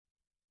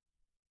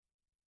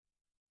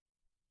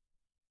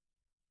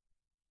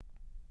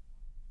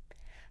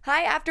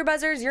Hi,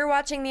 AfterBuzzers. You're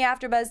watching the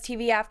AfterBuzz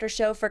TV After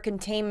Show for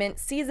Containment,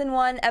 Season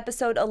 1,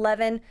 Episode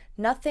 11,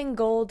 Nothing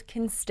Gold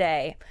Can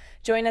Stay.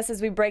 Join us as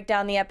we break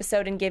down the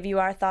episode and give you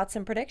our thoughts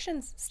and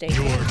predictions. Stay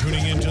tuned. You're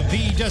tuning into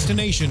the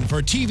destination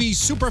for TV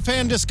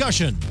superfan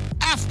discussion,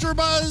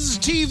 AfterBuzz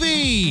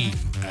TV.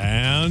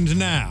 And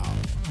now,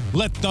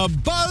 let the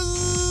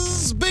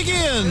buzz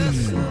begin.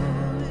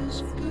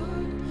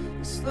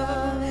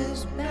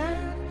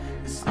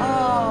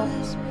 Oh,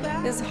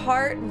 this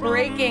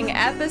heartbreaking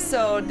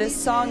episode. This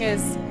song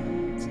is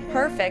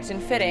perfect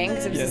and fitting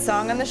because it was a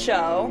song on the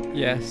show.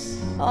 Yes.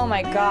 Oh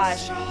my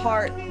gosh,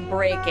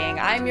 heartbreaking.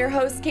 I'm your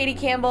host, Katie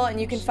Campbell,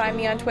 and you can find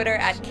me on Twitter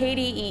at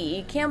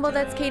KDEE Campbell.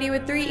 That's Katie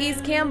with 3 E's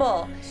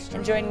Campbell.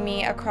 And joining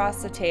me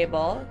across the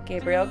table,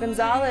 Gabriel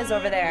Gonzalez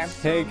over there.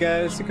 Hey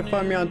guys, you can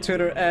find me on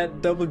Twitter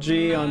at Double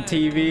G on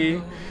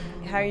TV.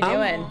 How are you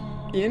doing?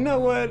 You know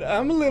what?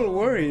 I'm a little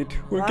worried.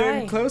 We're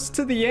getting Why? close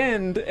to the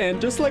end,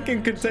 and just like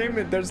in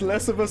Containment, there's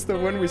less of us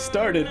than when we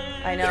started.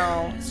 I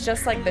know. It's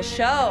just like the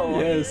show.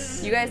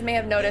 Yes. You guys may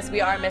have noticed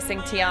we are missing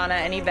Tiana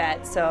and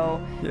Yvette,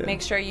 so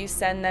make sure you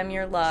send them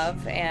your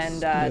love and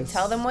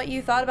tell them what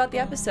you thought about the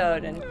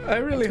episode. And I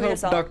really tweet hope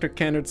us all. Dr.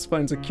 Kennard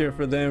finds a cure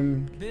for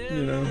them,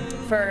 you know.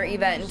 For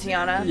Yvette and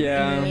Tiana?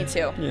 Yeah. Me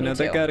too. You know, Me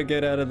they too. gotta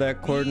get out of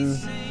that cordon.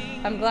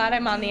 I'm glad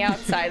I'm on the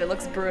outside. It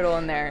looks brutal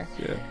in there.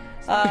 Yeah.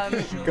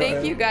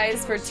 Thank you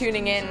guys for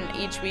tuning in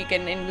each week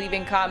and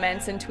leaving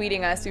comments and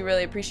tweeting us. We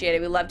really appreciate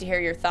it. We love to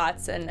hear your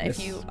thoughts. And if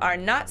you are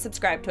not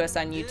subscribed to us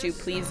on YouTube,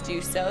 please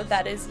do so.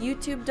 That is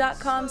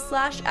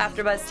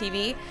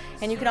youtube.com/AfterBuzzTV.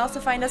 And you can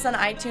also find us on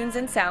iTunes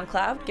and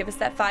SoundCloud. Give us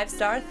that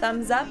 5-star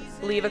thumbs up,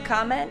 leave a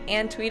comment,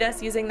 and tweet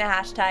us using the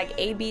hashtag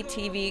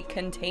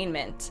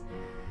ABTVContainment.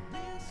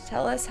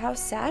 Tell us how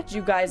sad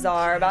you guys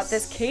are about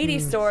this Katie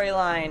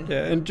storyline.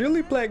 Yeah, and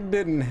Julie Black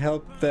didn't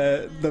help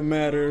the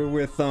matter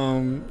with,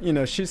 you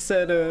know, she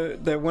said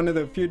that one of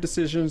the few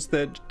decisions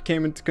that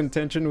came into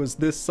contention was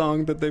this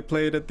song that they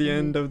played at the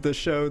end of the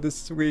show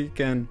this week,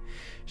 and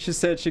she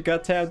said she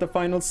got to have the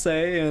final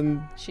say,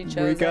 and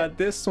we got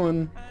this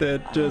one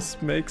that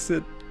just makes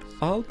it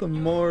all the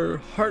more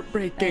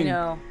heartbreaking. I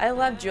know. I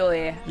love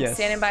Julie. Yes.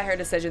 Standing by her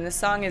decision. This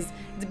song it's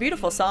a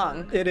beautiful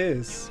song. It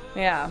is.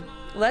 Yeah.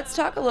 Let's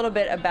talk a little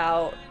bit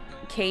about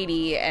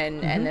Katie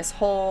and this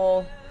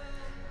whole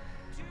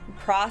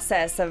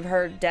process of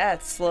her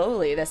death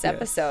slowly this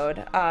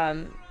episode.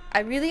 I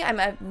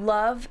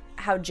love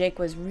how Jake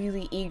was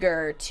really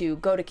eager to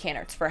go to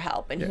Cannards for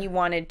help, and he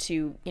wanted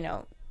to, you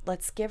know,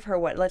 let's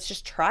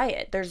just try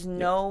it. There's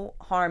no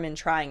harm in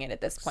trying it at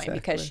this point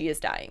because she is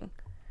dying.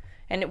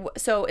 And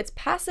so it's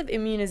passive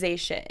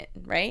immunization,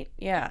 right?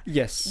 Yeah.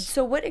 Yes.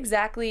 So what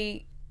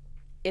exactly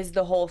is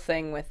the whole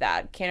thing with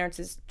that? Cannards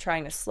is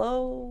trying to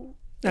slow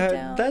it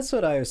down? That's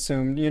what I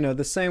assumed. You know,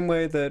 the same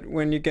way that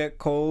when you get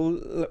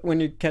cold, when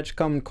you catch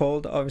common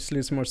cold, obviously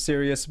it's more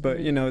serious,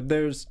 but you know,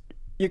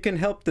 you can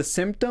help the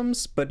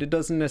symptoms, but it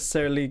doesn't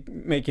necessarily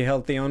make you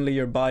healthy. Only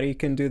your body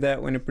can do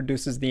that when it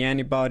produces the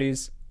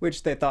antibodies,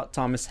 which they thought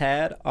Thomas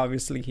had.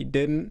 Obviously he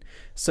didn't.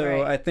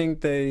 So I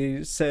think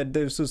they said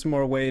this was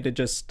more a way to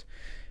just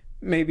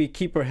maybe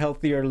keep her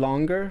healthier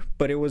longer,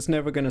 but it was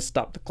never going to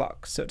stop the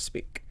clock, so to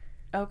speak.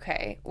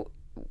 Okay.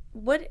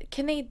 What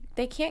can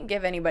they can't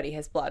give anybody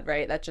his blood,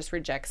 right? That just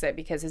rejects it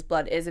because his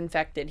blood is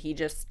infected. He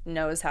just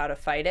knows how to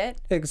fight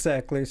it.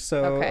 Exactly.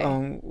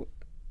 So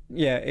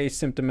yeah,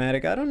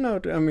 asymptomatic. I don't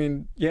know. I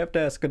mean, you have to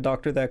ask a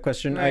doctor that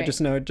question. I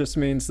just know it just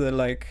means that,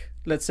 like,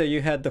 let's say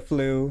you had the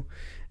flu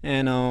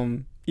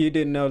and you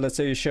didn't know, let's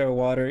say you share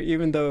water,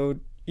 even though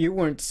you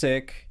weren't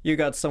sick, you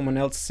got someone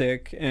else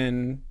sick,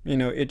 and you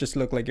know, it just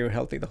looked like you were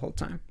healthy the whole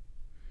time.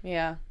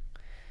 Yeah.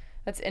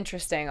 That's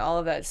interesting. All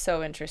of that is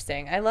so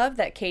interesting. I love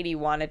that Katie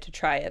wanted to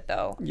try it,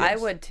 though. Yes. I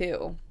would,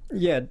 too.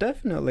 Yeah,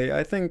 definitely.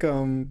 I think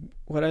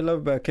what I love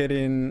about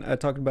Katie, and I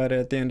talked about it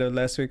at the end of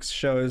last week's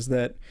show, is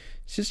that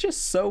she's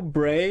just so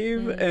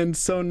brave and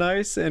so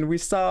nice, and we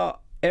saw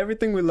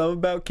everything we love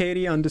about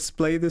Katie on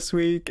display this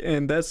week,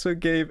 and that's what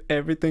gave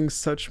everything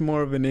such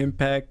more of an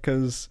impact,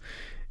 because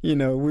you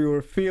know, we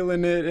were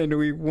feeling it and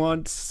we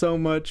want so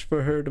much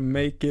for her to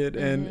make it,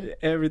 and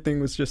everything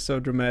was just so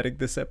dramatic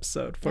this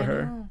episode for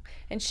her.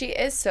 And she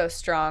is so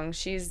strong.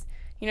 She's,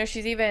 you know,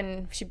 she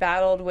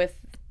battled with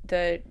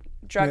the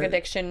drug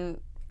addiction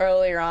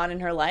earlier on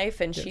in her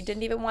life, and she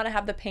didn't even want to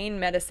have the pain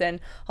medicine,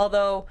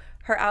 although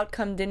her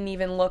outcome didn't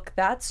even look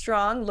that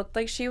strong. Looked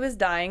like she was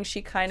dying.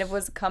 She kind of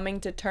was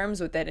coming to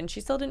terms with it, and she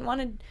still didn't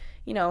want to,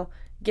 you know,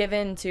 give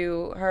in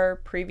to her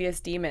previous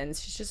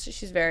demons.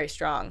 She's very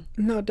strong.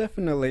 No,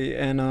 definitely.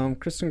 And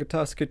Kristen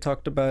Gutowski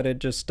talked about it,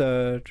 just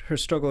her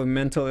struggle with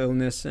mental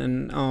illness,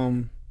 and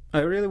I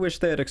really wish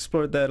they had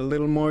explored that a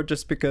little more,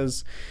 just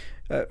because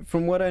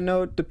from what I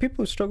know, the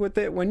people who struggle with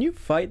it, when you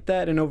fight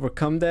that and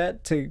overcome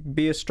that to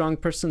be a strong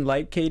person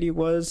like Katie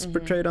was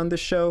portrayed on the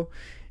show,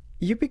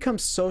 you become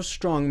so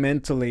strong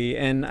mentally.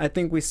 And I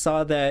think we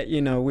saw that,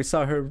 you know, we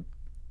saw her,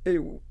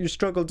 you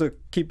struggle to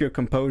keep your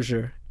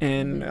composure,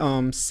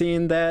 and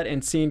seeing that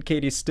and seeing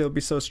Katie still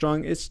be so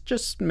strong, it's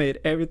just made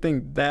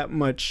everything that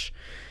much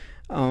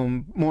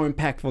more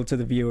impactful to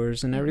the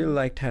viewers, and I really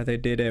liked how they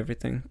did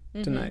everything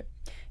tonight.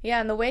 Yeah,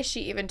 and the way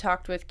she even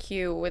talked with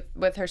Q,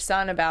 with her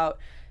son about,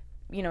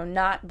 you know,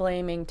 not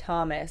blaming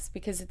Thomas,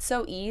 because it's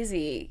so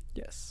easy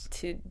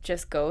to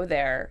just go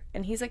there.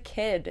 And he's a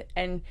kid,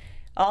 and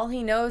all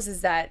he knows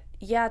is that,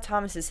 yeah,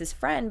 Thomas is his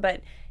friend,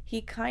 but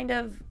he kind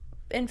of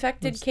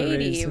infected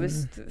Katie. It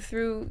was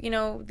through, you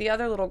know, the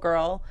other little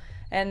girl,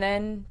 and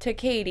then to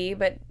Katie,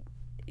 but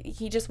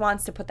he just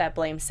wants to put that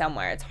blame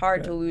somewhere. It's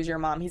hard to lose your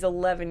mom. He's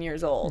 11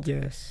 years old.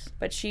 Yes.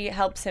 But she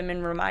helps him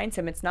and reminds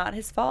him it's not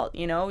his fault.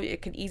 You know,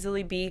 it could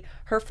easily be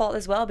her fault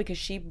as well, because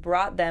she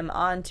brought them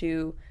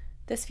onto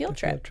this field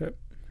trip.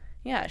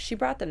 Yeah, she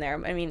brought them there.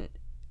 I mean,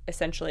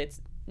 essentially, it's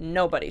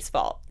nobody's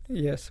fault.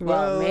 Yes.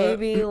 Well,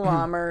 maybe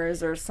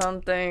Lammers or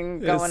something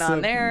going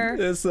on there.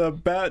 It's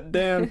about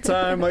damn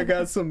time I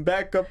got some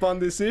backup on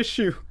this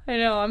issue. I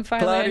know. I'm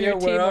finally on your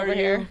team over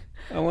here.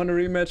 I want a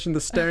rematch in the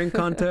staring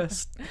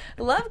contest.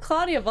 Love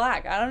Claudia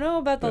Black. I don't know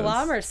about the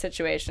Lammers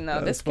situation,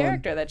 though. This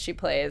character that she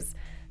plays,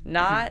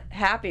 not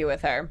happy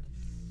with her.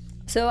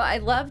 So I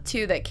love,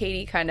 too, that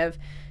Katie kind of,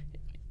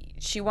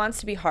 she wants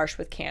to be harsh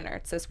with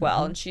Cannerts as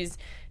well. And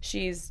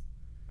she's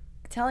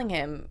telling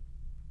him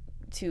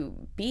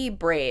to be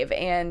brave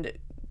and,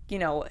 you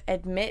know,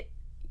 admit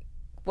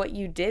what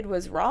you did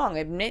was wrong.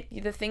 Admit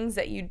the things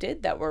that you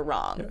did that were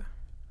wrong. Yeah.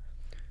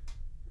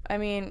 I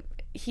mean,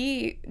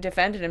 he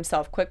defended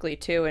himself quickly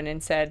too,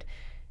 and said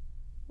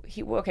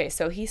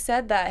so he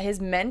said that his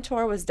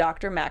mentor was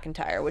Dr.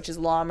 McIntyre, which is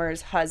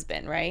Lammers'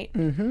 husband, right?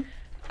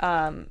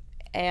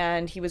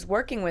 And he was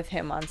working with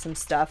him on some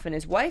stuff, and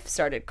his wife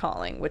started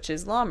calling, which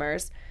is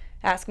Lammers,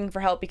 asking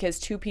for help because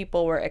 2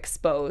 people were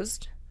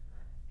exposed.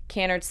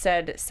 Cannard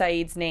said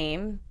Saeed's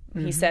name.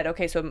 He said,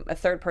 okay, so a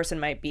 3rd person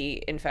might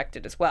be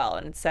infected as well.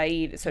 And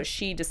Saeed, so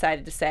she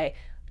decided to say,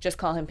 just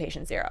call him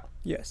patient 0.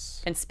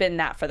 Yes. And spin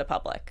that for the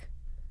public.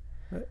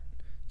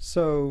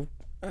 So,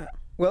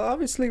 well,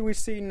 obviously we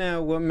see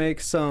now what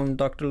makes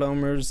Dr.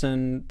 Lammers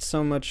and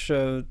so much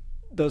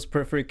those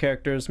periphery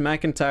characters.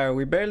 McIntyre,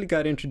 we barely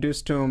got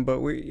introduced to him, but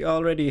we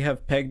already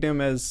have pegged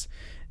him as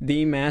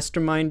the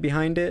mastermind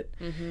behind it.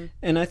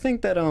 And I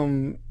think that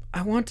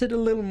I wanted a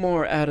little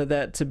more out of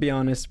that, to be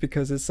honest,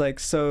 because it's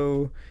like,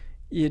 so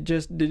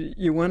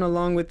you went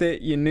along with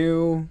it, you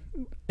knew,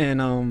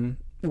 and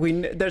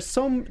there's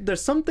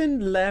something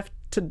left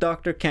to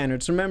Dr.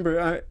 Cannerts.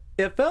 Remember,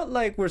 it felt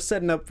like we're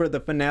setting up for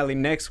the finale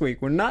next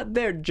week. We're not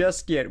there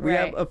just yet. We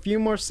have a few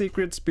more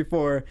secrets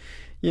before,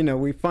 you know,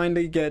 we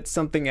finally get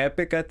something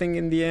epic, I think,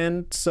 in the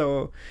end.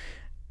 So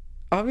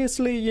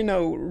obviously, you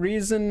know,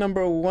 reason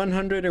number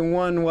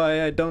 101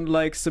 why I don't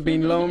like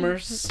Sabine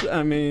Lammers.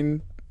 I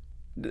mean,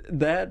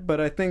 that,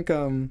 but I think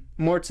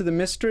more to the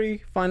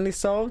mystery finally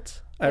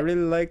solved. I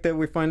really like that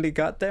we finally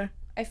got there.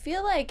 I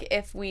feel like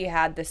if we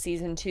had the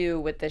season 2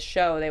 with this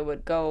show, they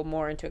would go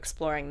more into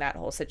exploring that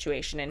whole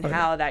situation and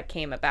how that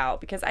came about,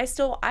 because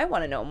I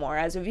want to know more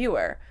as a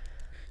viewer.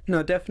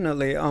 No,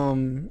 definitely.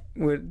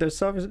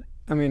 There's obviously,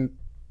 I mean,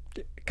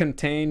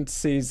 contained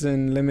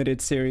season limited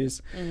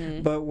series,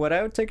 but what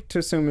I would take to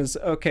assume is,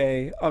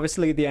 okay,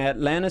 obviously the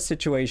Atlanta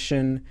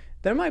situation,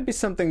 there might be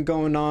something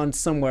going on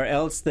somewhere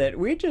else that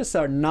we just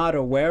are not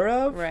aware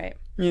of. Right.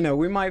 You know,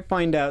 we might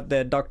find out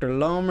that Dr.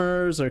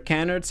 Lammers or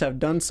Cannerts have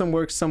done some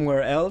work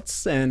somewhere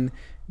else and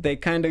they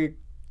kind of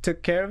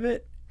took care of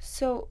it.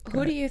 So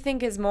who do you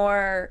think is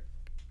more,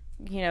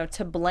 you know,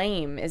 to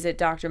blame? Is it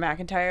Dr.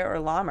 McIntyre or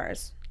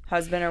Lammers,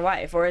 husband or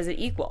wife, or is it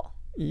equal?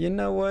 You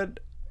know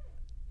what?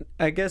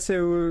 I guess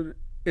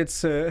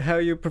it's how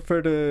you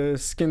prefer to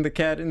skin the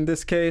cat in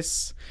this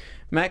case.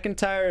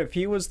 McIntyre, if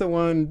he was the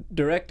one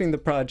directing the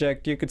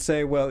project, you could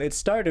say, well, it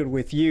started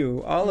with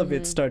you. All of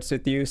it starts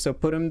with you, so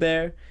put him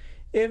there.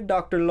 If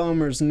Dr.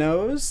 Lammers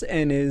knows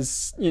and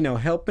is, you know,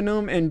 helping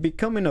him and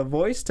becoming a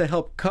voice to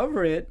help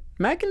cover it,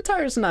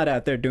 McIntyre's not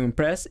out there doing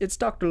press. It's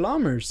Dr.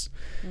 Lammers.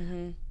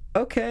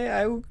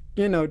 Okay,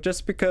 you know,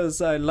 just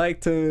because I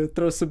like to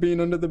throw Sabine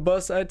under the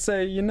bus, I'd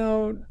say, you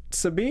know,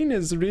 Sabine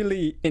is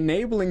really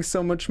enabling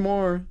so much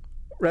more,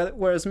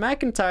 whereas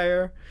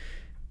McIntyre,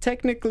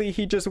 technically,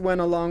 he just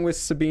went along with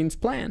Sabine's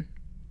plan.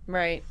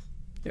 Right.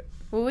 Yep.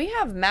 Well, we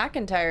have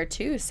McIntyre,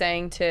 too,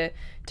 saying to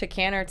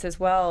Cannerts as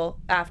well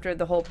after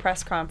the whole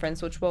press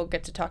conference, which we'll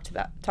get to talk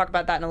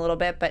about that in a little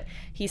bit, but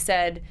he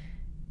said,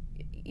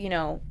 you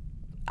know,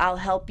 I'll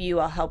help you,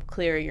 I'll help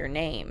clear your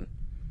name.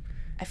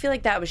 I feel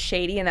like that was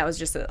shady and that was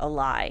just a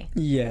lie.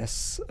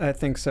 Yes, I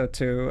think so,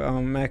 too.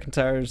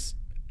 McIntyre's,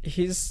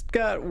 he's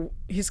got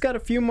a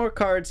few more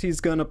cards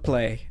he's gonna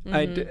play.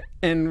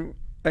 And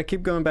I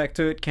keep going back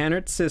to it.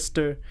 Cannert's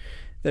sister.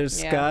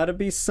 There's gotta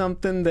be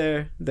something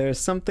there. There's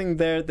something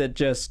there that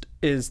just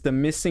is the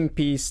missing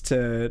piece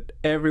to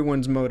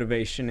everyone's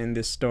motivation in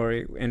this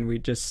story, and we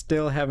just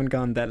still haven't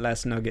gotten that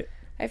last nugget.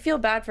 I feel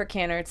bad for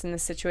Cannerts in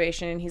this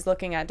situation, and he's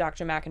looking at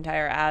Dr.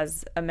 McIntyre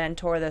as a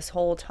mentor this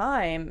whole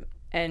time,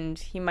 and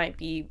he might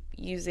be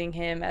using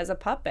him as a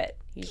puppet.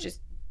 He's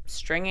just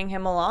stringing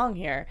him along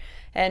here.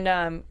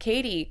 And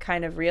Katie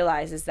kind of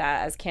realizes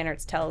that as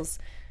Cannerts tells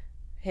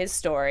his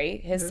story,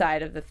 his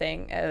side of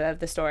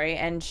the story,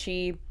 and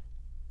she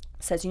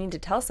says, you need to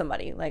tell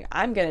somebody. Like,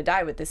 I'm gonna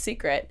die with this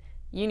secret.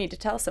 You need to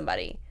tell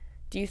somebody.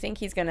 Do you think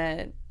he's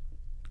gonna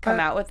come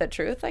out with the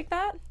truth like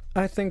that?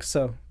 I think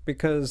so,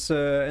 because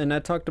and I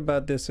talked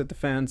about this with the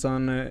fans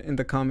on in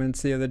the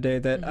comments the other day,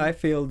 that I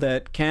feel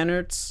that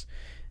Cannerts,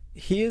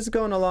 he is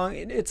going along.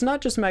 It's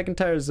not just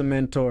McIntyre as a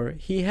mentor.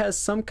 He has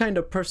some kind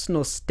of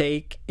personal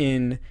stake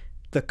in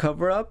the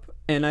cover-up,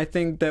 and I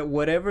think that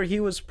whatever he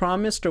was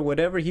promised or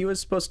whatever he was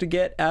supposed to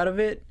get out of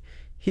it,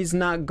 he's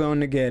not going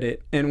to get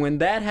it. And when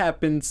that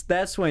happens,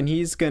 that's when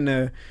he's going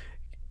to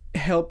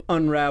help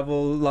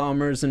unravel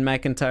Lahmer's and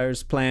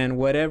McIntyre's plan,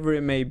 whatever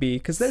it may be.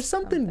 Because there's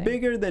something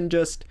bigger than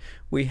just,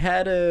 we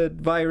had a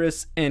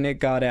virus and it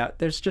got out.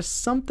 There's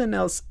just something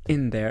else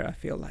in there, I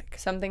feel like.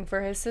 Something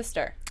for his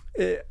sister.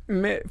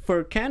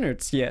 For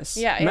Cannerts, yes.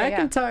 Yeah,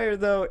 McIntyre,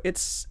 though,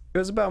 it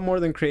was about more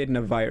than creating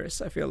a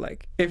virus, I feel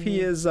like. If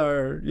he is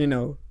our,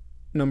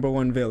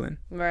 #1 villain.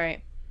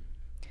 Right.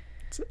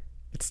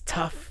 It's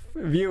tough.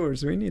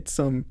 Viewers, we need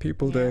some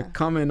people to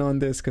comment on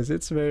this, because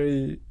it's a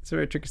very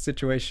tricky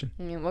situation.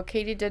 Yeah, well,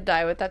 Katie did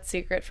die with that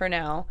secret for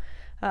now.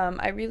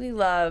 I really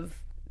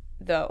love,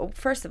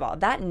 first of all,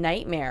 that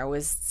nightmare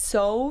was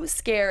so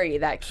scary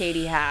that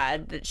Katie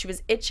had, that she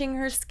was itching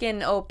her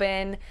skin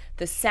open,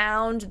 the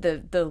sound,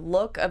 the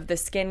look of the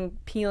skin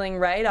peeling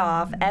right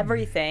off,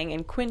 everything,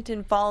 and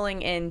Quentin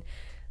falling in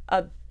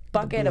a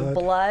bucket of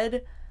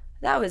blood.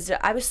 I was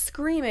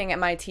screaming at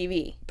my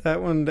TV.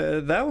 That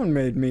one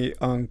made me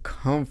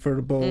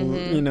uncomfortable,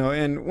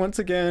 and once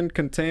again,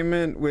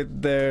 Containment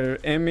with their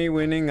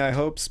Emmy-winning, I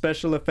hope,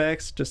 special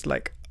effects, just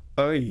like,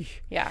 oy.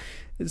 Yeah.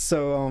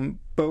 So,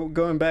 but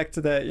going back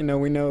to that,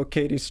 we know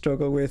Katie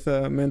struggled with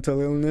mental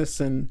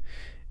illness, and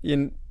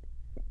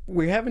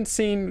we haven't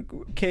seen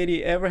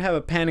Katie ever have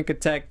a panic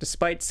attack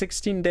despite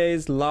 16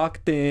 days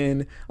locked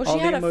in. Well, she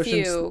had a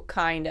few,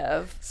 kind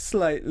of.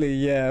 Slightly,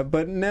 yeah,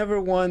 but never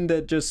one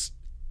that just...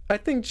 I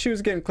think she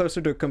was getting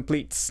closer to a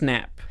complete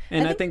snap,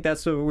 and I think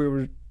that's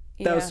what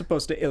that was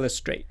supposed to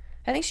illustrate.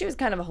 I think she was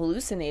kind of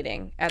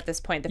hallucinating at this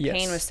point. The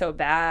pain was so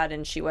bad,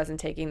 and she wasn't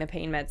taking the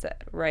pain meds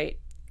right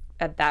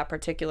at that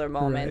particular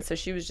moment. Right. So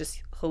she was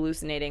just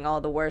hallucinating all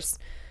the worst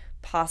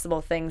possible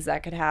things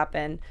that could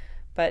happen.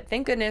 But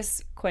thank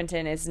goodness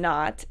Quentin is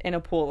not in a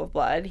pool of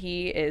blood.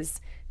 He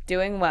is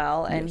doing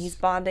well, and he's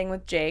bonding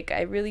with Jake.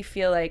 I really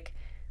feel like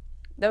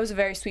that was a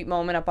very sweet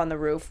moment up on the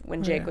roof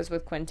when Jake was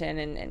with Quentin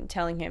and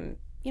telling him,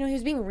 he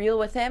was being real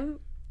with him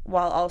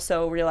while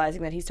also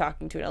realizing that he's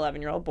talking to an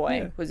 11-year-old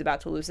boy who's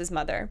about to lose his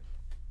mother.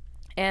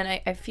 And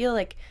I feel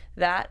like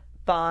that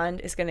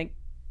bond is going to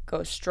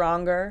go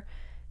stronger,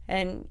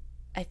 and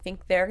I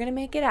think they're going to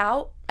make it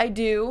out. I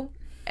do.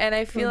 And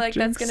I feel like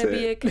that's going to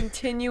be a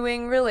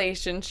continuing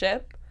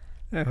relationship.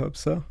 I hope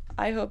so.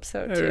 I hope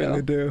so, too. I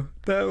really do.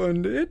 That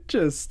one,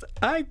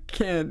 I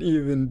can't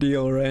even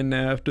deal right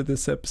now after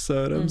this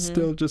episode. I'm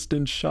still just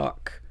in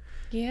shock.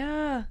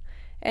 Yeah.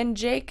 And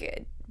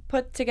Jake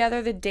put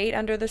together the date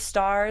under the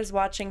stars,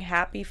 watching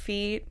Happy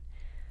Feet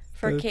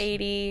for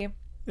Katie.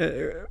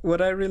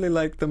 What I really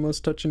like, the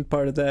most touching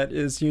part of that,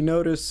 is you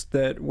notice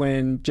that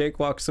when Jake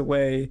walks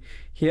away,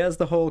 he has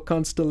the whole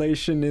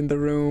constellation in the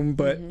room,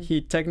 but he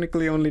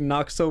technically only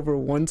knocks over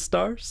one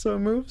star, so it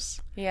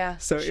moves. Yeah.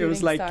 So it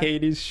was like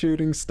Katie's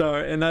shooting star,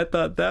 and I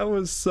thought that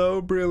was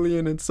so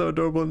brilliant and so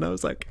adorable, and I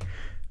was like,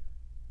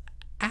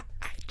 I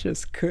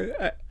just could.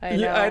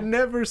 I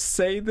never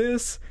say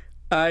this.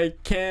 I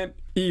can't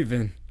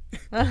even.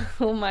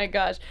 Oh my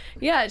gosh.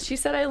 Yeah, she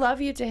said I love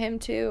you to him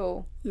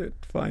too. Yeah,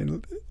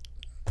 finally.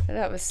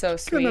 That was so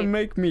sweet. You're gonna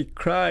make me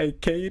cry,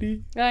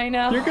 Katie. I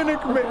know. You're gonna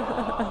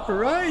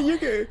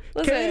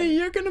Katie,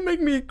 you're gonna make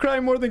me cry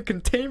more than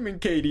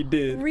Containment Katie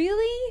did.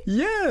 Really?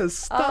 Yes.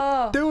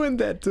 Stop doing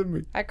that to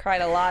me. I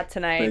cried a lot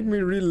tonight. Make me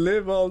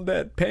relive all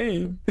that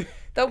pain.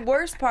 The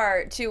worst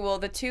part too, well,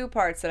 the two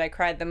parts that I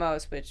cried the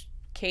most, which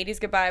Katie's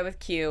goodbye with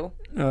Q.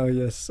 Oh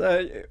yes.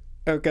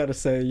 I've gotta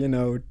say,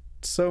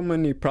 so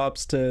many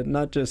props to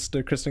not just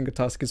Kristen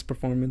Gutowski's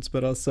performance,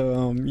 but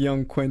also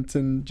young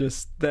Quentin,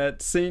 just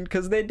that scene,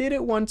 because they did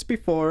it once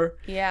before.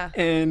 Yeah.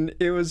 And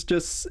it was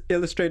just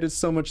illustrated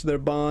so much their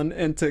bond,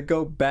 and to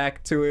go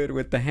back to it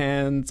with the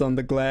hands on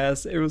the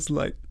glass, it was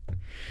like...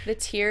 The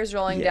tears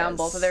rolling down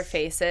both of their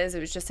faces. It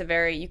was just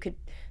you could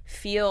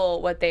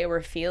feel what they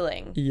were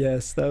feeling.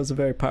 Yes, that was a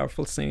very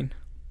powerful scene.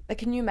 Like,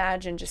 can you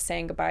imagine just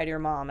saying goodbye to your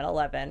mom at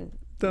 11?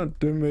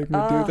 Don't make me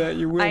do that.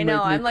 You will. I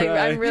know. I'm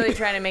really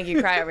trying to make you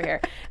cry over here.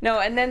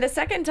 No, and then the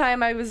second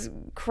time I was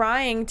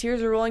crying,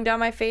 tears were rolling down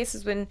my face,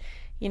 is when,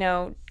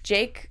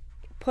 Jake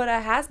put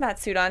a hazmat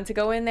suit on to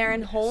go in there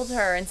and hold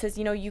her and says,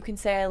 you can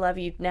say I love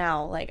you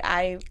now. Like,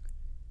 I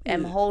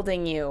am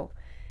holding you.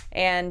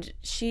 And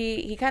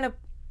he kind of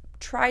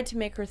tried to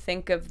make her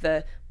think of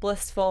the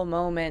blissful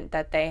moment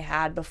that they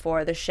had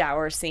before the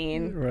shower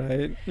scene.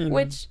 Right.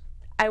 Which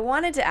I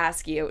wanted to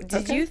ask you,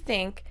 did you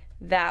think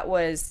that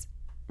was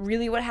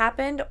really what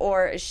happened,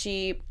 or is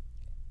she,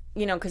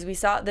 because we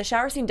saw the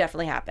shower scene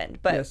definitely happened,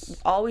 but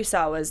all we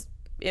saw was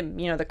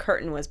you know, the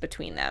curtain was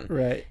between them.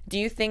 Right. Do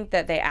you think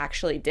that they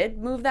actually did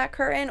move that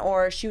curtain,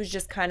 or she was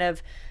just kind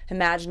of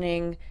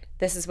imagining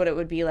this is what it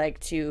would be like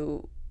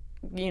to,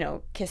 you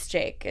know, kiss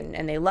Jake,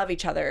 and they love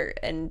each other,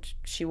 and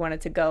she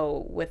wanted to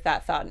go with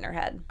that thought in her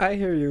head? I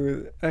hear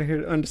you.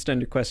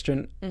 Understand your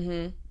question.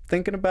 Mm-hmm.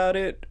 Thinking about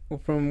it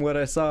from what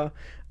I saw,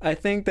 I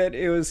think that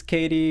it was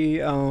Katie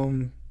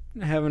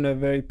having a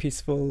very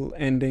peaceful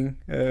ending,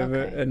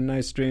 a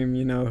nice dream,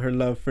 you know, her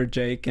love for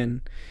Jake.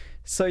 And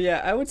so,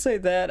 yeah, I would say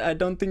that. I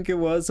don't think it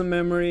was a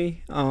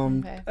memory.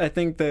 I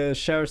think the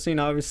shower scene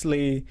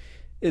obviously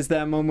is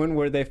that moment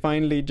where they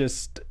finally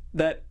just,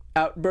 that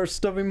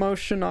outburst of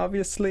emotion,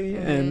 obviously,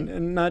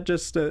 and not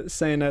just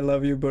saying I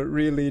love you, but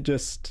really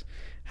just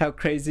how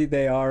crazy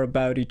they are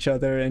about each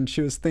other. And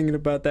she was thinking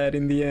about that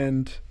in the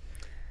end.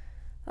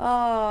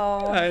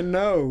 Oh, I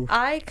know.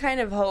 I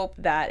kind of hope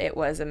that it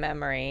was a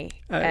memory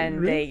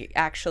and they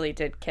actually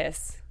did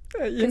kiss,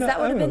 because that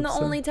would have been the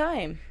only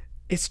time.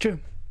 It's true.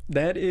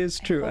 That is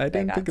true. I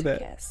didn't think of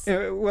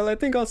that. Well, I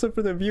think also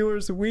for the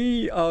viewers,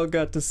 we all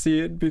got to see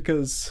it,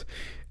 because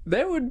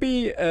there would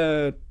be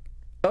a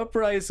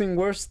uprising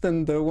worse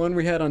than the one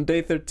we had on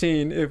day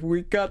 13 if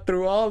we got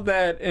through all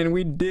that and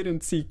we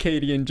didn't see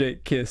Katie and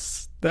Jake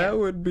kiss. That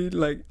would be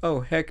like,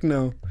 oh, heck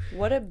no.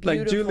 What a beautiful...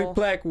 Like, Julie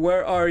Plack,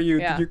 where are you?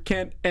 Yeah. You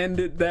can't end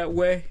it that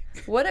way.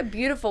 What a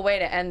beautiful way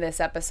to end this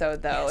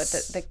episode, though,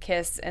 with the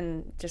kiss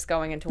and just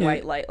going into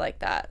white light like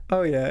that.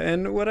 Oh, yeah.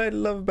 And what I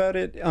love about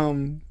it,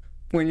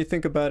 when you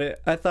think about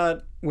it, I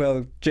thought,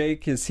 well,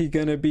 Jake, is he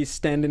going to be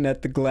standing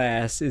at the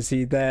glass? Is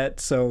he that?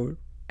 So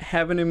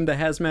having him in the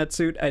hazmat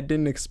suit, I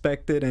didn't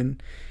expect it.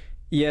 And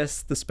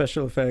yes, the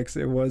special effects,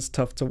 it was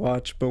tough to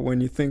watch. But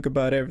when you think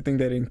about everything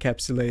that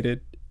encapsulated,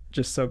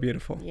 just so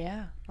beautiful.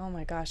 Yeah. Oh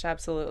my gosh,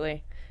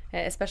 absolutely.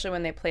 Especially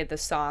when they played the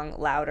song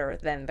louder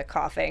than the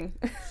coughing.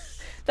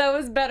 That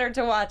was better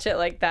to watch it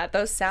like that.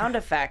 Those sound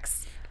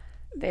effects,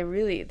 they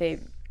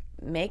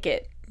make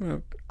it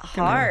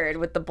hard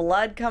with the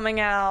blood coming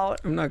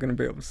out. I'm not going to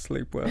be able to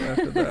sleep well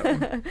after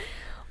that one.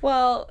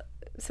 Well,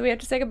 so we have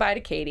to say goodbye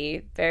to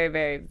Katie. Very,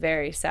 very,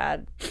 very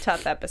sad,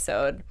 tough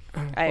episode.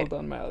 Hold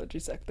on, my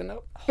allergies acting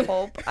up.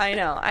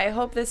 I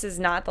hope this is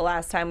not the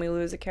last time we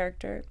lose a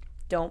character.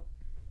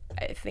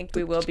 I think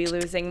we will be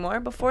losing more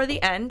before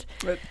the end.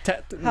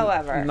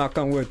 However, knock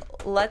on wood.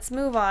 Let's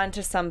move on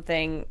to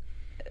something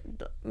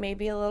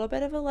maybe a little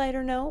bit of a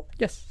lighter note.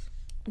 Yes.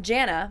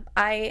 Jana,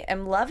 I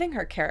am loving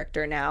her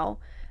character now.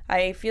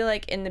 I feel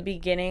like in the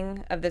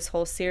beginning of this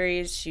whole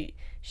series, she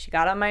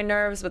got on my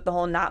nerves with the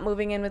whole not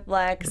moving in with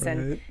Lex. Right.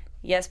 And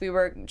yes, we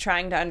were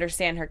trying to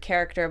understand her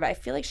character, but I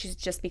feel like she's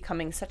just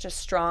becoming such a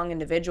strong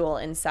individual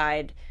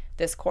inside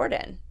this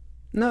cordon.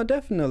 No,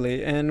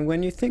 definitely. And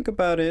when you think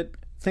about it,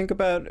 think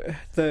about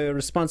the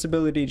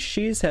responsibility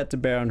she's had to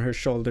bear on her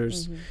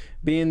shoulders,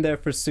 being there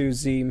for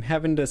Susie,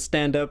 having to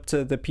stand up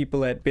to the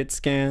people at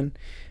BitScan.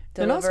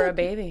 Deliver a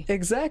baby.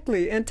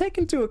 Exactly. And take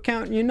into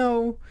account, you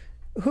know,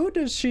 who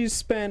does she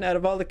spend, out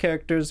of all the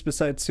characters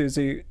besides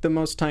Susie, the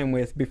most time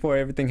with before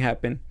everything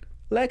happened?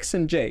 Lex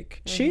and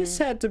Jake. She's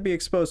had to be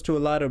exposed to a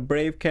lot of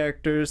brave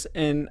characters,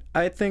 and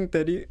I think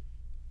that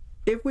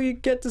if we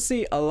get to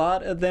see a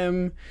lot of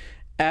them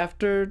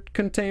after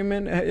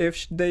Containment,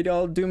 if they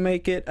all do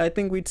make it, I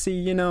think we'd see,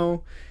 you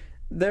know,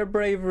 their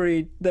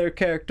bravery, their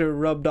character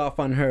rubbed off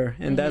on her,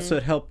 and that's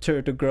what helped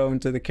her to grow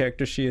into the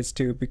character she is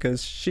too,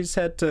 because she's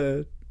had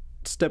to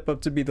step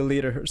up to be the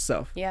leader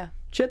herself. Yeah.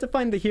 She had to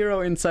find the hero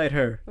inside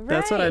her. Right.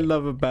 That's what I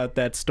love about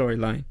that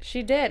storyline.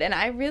 She did, and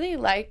I really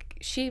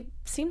she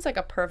seems like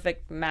a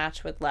perfect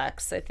match with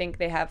Lex. I think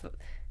they have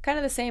kind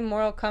of the same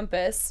moral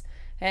compass,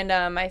 and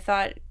I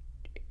thought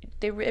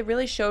it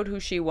really showed who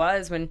she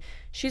was when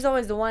she's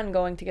always the one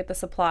going to get the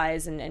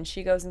supplies, and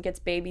she goes and gets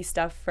baby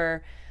stuff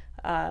for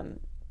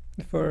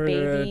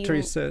baby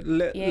Teresa,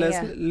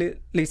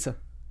 Lisa.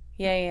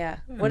 Yeah.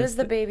 What is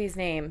the baby's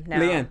name now?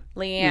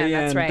 Leanne,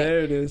 that's right. There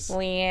it is.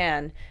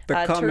 Leanne. The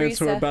comments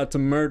Teresa, were about to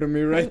murder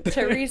me right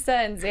there. Teresa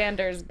and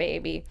Xander's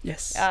baby.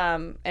 Yes.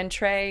 And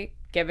Trey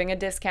giving a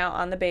discount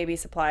on the baby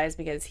supplies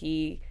because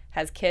he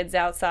has kids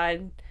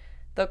outside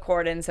the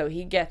cordon, so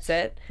he gets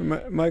it.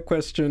 My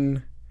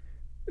question,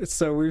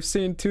 so we've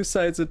seen two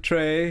sides of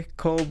Trey,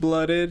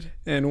 cold-blooded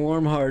and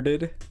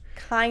warm-hearted.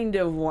 Kind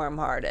of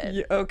warm-hearted.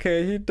 Yeah,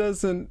 okay,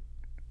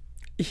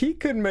 he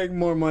could make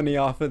more money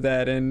off of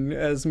that, and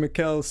as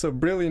Mikkel so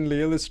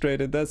brilliantly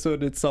illustrated, that's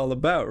what it's all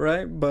about,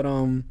 right? But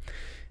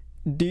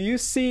do you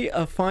see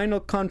a final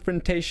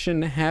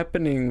confrontation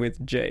happening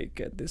with Jake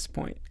at this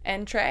point?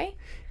 And Trey?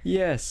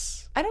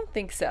 Yes. I don't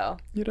think so.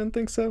 You don't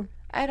think so?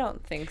 I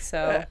don't think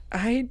so.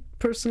 I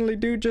personally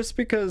do, just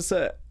because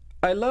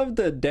I love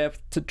the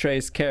depth to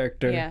Trey's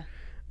character. Yeah.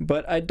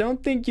 But I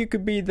don't think you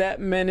could be that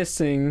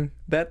menacing,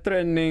 that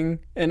threatening,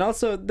 and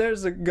also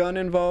there's a gun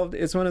involved.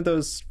 It's one of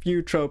those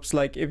few tropes,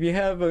 like if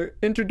you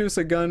introduce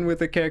a gun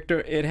with a character,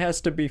 it has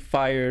to be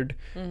fired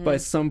by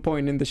some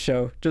point in the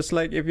show. Just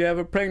like if you have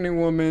a pregnant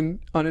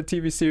woman on a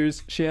TV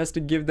series, she has to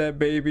give that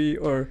baby,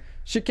 or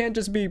she can't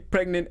just be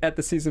pregnant at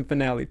the season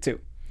finale too.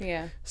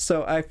 Yeah.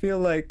 So I feel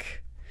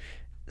like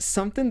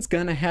something's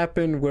gonna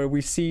happen where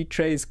we see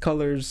Trey's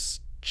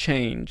colors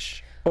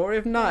change. Or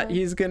if not,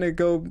 he's gonna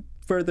go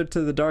further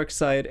to the dark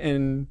side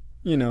and,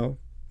 you know,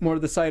 more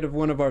the side of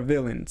one of our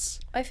villains.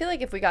 I feel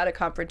like if we got a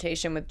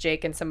confrontation with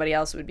Jake and somebody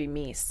else, it would be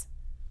Mies.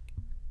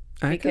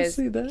 I can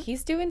see that.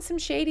 He's doing some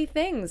shady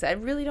things. I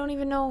really don't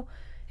even know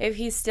if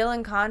he's still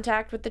in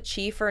contact with the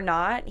chief or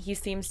not. He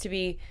seems to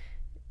be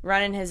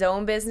running his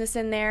own business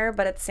in there,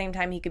 but at the same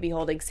time, he could be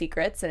holding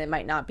secrets, and it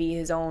might not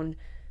be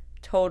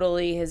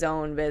totally his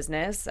own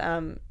business.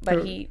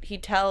 But he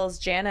tells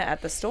Jana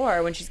at the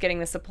store when she's getting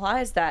the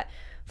supplies that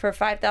for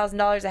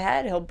 $5,000 a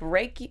head, he'll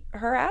break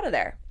her out of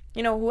there.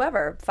 You know,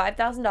 whoever,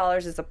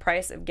 $5,000 is the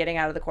price of getting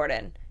out of the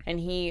cordon. And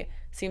he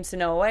seems to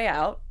know a way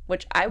out,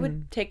 which I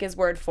would take his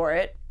word for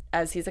it,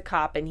 as he's a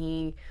cop and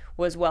he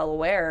was well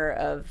aware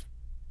of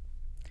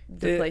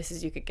the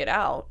places you could get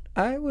out.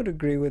 I would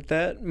agree with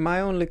that.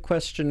 My only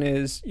question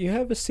is, you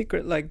have a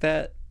secret like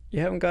that, you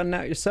haven't gotten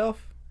out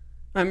yourself?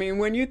 I mean,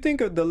 when you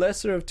think of the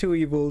lesser of two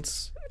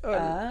evils,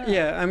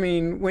 yeah, I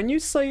mean, when you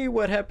see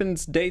what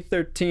happens day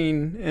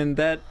 13 and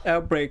that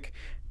outbreak,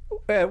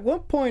 at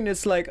what point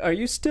it's like, are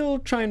you still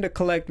trying to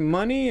collect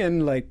money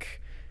and,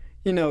 like,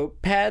 you know,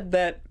 pad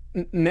that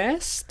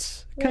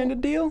nest kind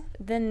of deal?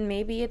 Then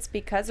maybe it's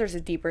because there's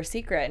a deeper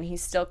secret and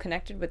he's still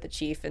connected with the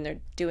chief and they're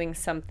doing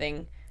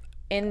something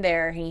in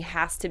there and he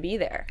has to be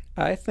there.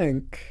 I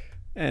think,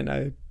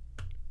 and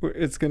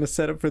it's going to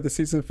set up for the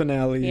season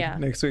finale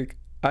next week.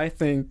 I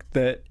think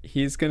that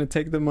he's going to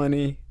take the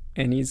money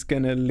and he's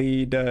going to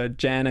lead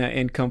Jana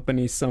and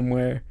company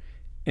somewhere,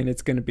 and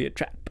it's going to be a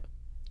trap.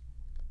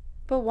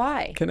 But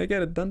why? Can I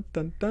get a dun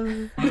dun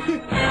dun? Thank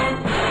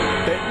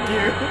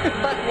you.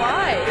 But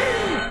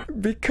why?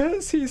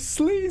 Because he's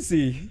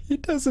sleazy. He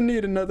doesn't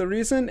need another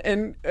reason.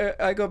 And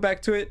I go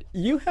back to it.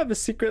 You have a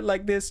secret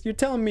like this. You're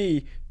telling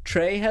me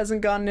Trey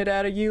hasn't gotten it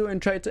out of you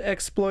and tried to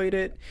exploit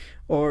it,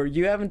 or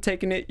you haven't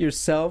taken it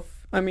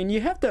yourself? I mean,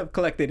 you have to have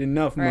collected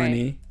enough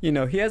money. You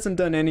know, he hasn't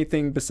done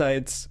anything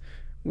besides,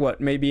 what,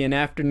 maybe an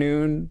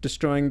afternoon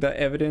destroying the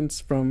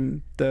evidence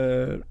from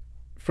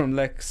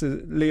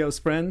Leo's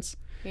friends.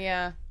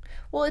 Yeah.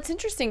 Well, it's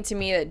interesting to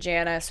me that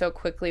Jana so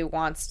quickly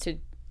wants to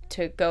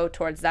go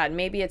towards that.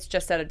 Maybe it's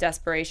just out of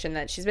desperation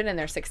that she's been in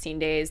there 16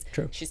 days.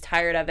 True. She's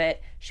tired of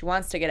it. She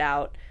wants to get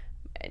out.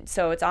 And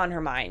so it's on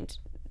her mind.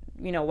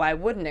 You know, why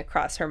wouldn't it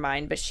cross her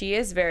mind? But she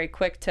is very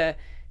quick to,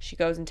 she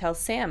goes and tells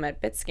Sam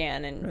at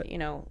BitScan, and, you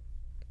know,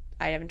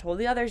 I haven't told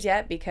the others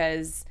yet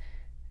because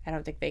I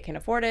don't think they can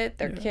afford it.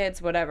 They're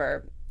kids,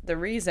 whatever the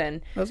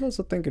reason. I was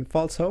also thinking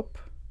false hope.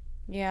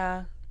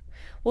 Yeah.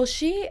 Well,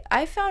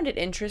 I found it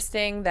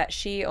interesting that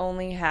she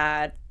only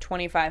had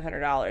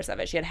 $2,500 of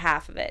it. She had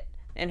half of it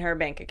in her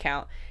bank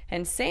account.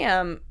 And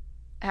Sam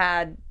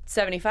had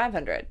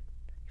 $7,500.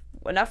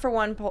 Enough for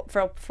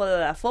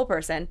the full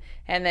person,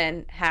 and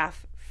then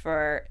half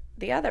for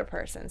the other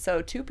person.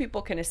 So 2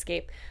 people can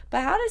escape.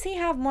 But how does he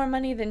have more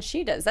money than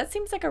she does? That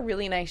seems like a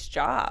really nice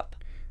job.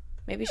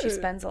 Maybe she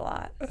spends a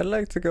lot. I'd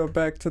like to go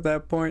back to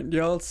that point.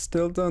 Y'all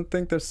still don't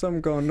think there's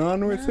something going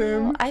on with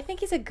him? I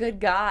think he's a good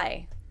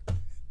guy.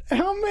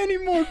 How many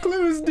more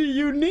clues do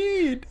you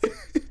need?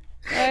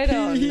 I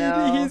don't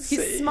know.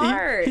 He's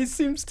smart. He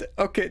seems to...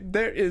 Okay,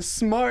 there is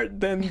smart,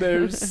 then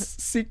there's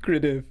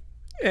secretive.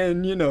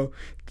 And, you know,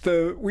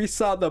 we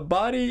saw the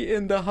body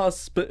in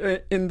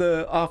the in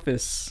the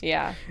office.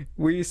 Yeah.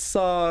 We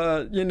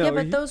saw, you know... Yeah,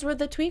 but those were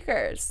the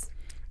tweakers.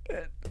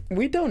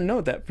 We don't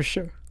know that for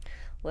sure.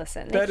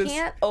 Listen, they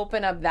can't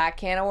open up that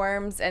can of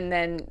worms and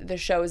then the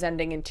show's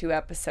ending in 2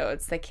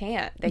 episodes. They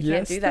can't. They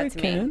can't do that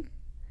to me.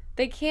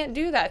 They can't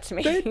do that to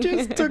me. They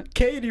just took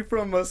Katie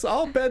from us.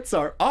 All bets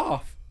are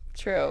off.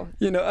 True.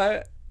 You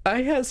know,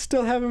 I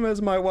still have him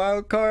as my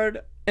wild card,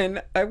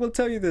 and I will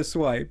tell you this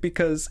why.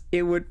 Because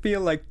it would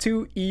feel like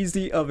too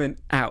easy of an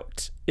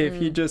out if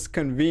he just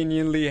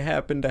conveniently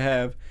happened to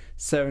have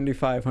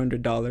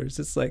 $7,500.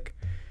 It's like...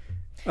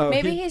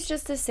 Maybe he's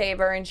just a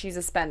saver and she's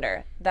a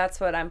spender. That's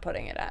what I'm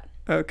putting it at.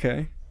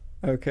 Okay.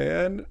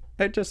 And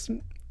I just...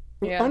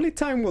 Only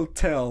time will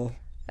tell.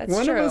 That's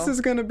One true. of us is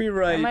going to be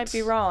right. I might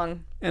be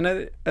wrong. And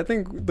I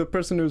think the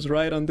person who's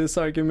right on this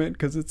argument,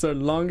 because it's our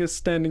longest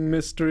standing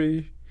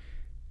mystery...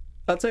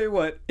 I'll tell you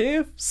what,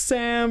 if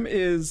Sam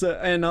is...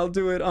 and I'll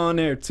do it on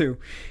air too.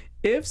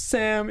 If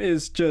Sam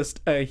is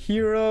just a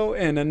hero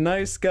and a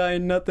nice guy,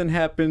 nothing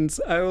happens,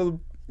 I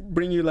will...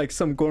 bring you like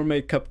some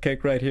gourmet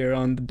cupcake right here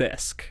on the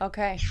desk.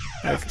 Okay.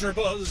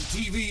 AfterBuzz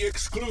TV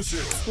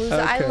exclusive.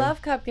 I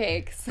love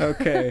cupcakes.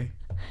 Okay.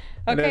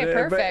 Okay,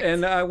 perfect.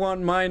 And I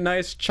want my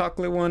nice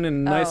chocolate one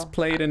and nice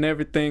plate and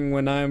everything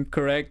when I'm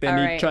correct,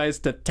 and he tries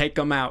to take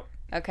them out.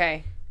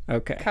 Okay.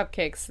 Okay.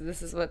 Cupcakes.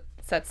 This is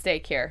what's at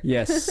stake here.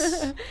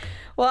 Yes.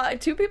 Well,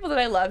 2 people that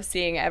I love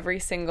seeing every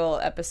single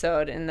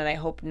episode and that I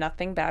hope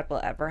nothing bad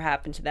will ever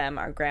happen to them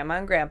are Grandma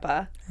and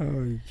Grandpa.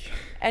 Oh.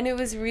 And it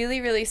was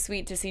really, really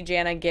sweet to see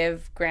Jana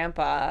give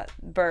Grandpa,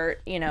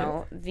 Bert, you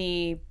know,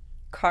 the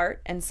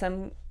cart and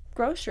some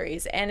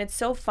groceries. And it's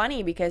so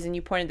funny because, and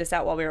you pointed this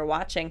out while we were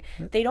watching,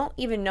 they don't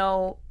even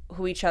know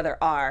who each other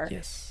are.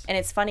 Yes. And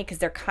it's funny because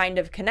they're kind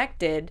of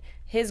connected.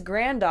 his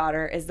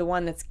granddaughter is the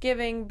one that's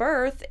giving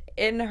birth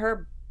in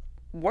her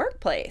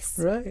workplace.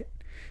 Right.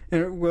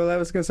 And well, I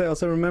was gonna say,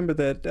 also remember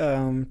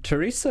that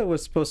Teresa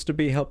was supposed to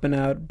be helping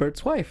out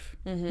Bert's wife,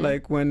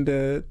 like when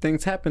the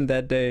things happened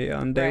that day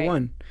on day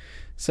one.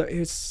 So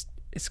it's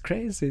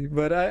crazy,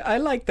 but I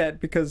like that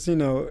because, you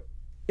know,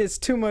 it's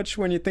too much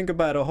when you think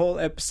about a whole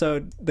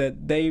episode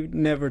that they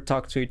never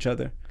talk to each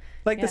other.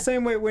 Like the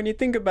same way when you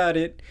think about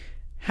it,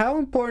 how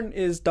important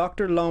is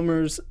Dr.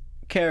 Lomer's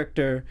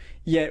character,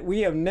 yet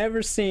we have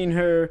never seen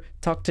her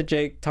talk to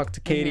Jake, talk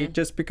to Katie,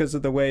 just because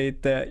of the way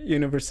that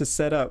universe is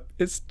set up.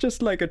 It's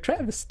just like a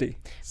travesty.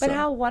 But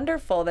how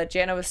wonderful that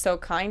Jana was so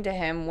kind to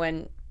him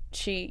when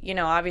she, you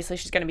know, obviously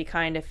she's going to be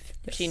kind if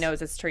she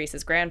knows it's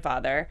Teresa's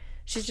grandfather.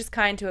 She's just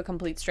kind to a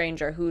complete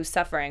stranger who's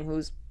suffering,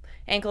 whose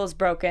ankle is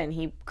broken.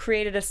 He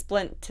created a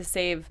splint to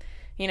save,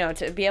 you know,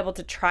 to be able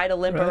to try to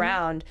limp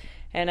around.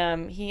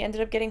 And he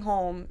ended up getting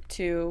home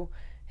to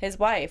his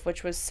wife,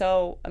 which was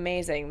so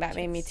amazing. That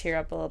made me tear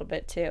up a little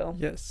bit too.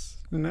 Yes.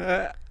 And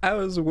I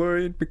was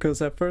worried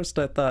because at first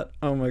I thought,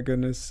 oh my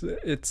goodness,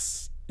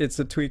 it's a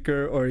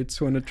tweaker or it's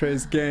one of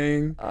Trey's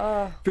gang.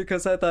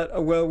 Because I thought,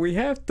 oh, well, we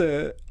have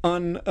to,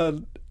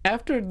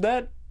 after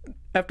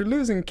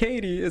losing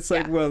Katie, it's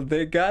like, well,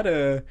 they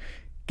gotta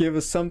give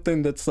us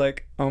something that's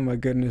like, oh my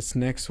goodness,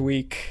 next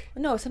week.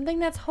 No, something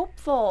that's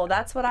hopeful.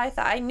 That's what I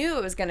thought. I knew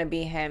it was going to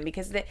be him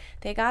because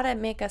they gotta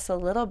make us a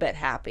little bit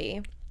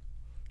happy.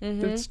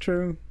 That's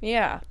true.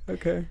 Yeah.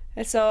 Okay.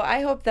 And so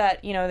I hope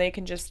that, you know, they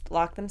can just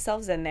lock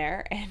themselves in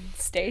there and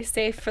stay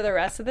safe for the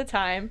rest of the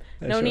time.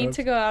 No need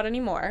to go out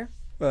anymore.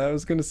 Well, I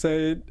was going to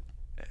say...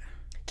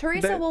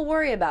 Teresa will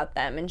worry about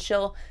them and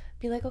she'll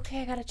be like,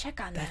 okay, I got to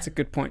check on them. That's a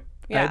good point.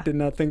 Yeah. I did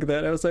not think of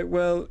that. I was like,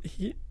 well,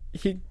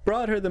 he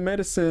brought her the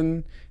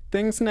medicine.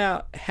 Things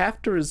now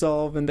have to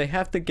resolve and they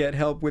have to get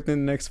help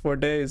within the next 4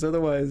 days.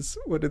 Otherwise,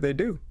 what do they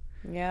do?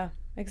 Yeah,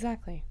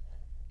 exactly.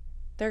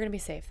 They're going to be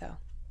safe, though.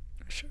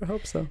 I sure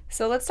hope so.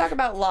 So let's talk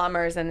about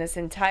Lammers and this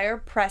entire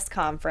press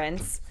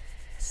conference.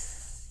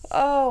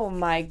 Oh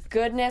my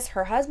goodness,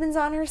 her husband's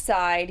on her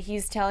side.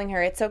 He's telling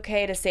her it's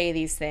okay to say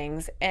these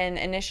things. And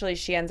initially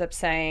she ends up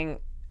saying,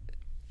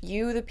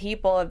 you, the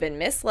people, have been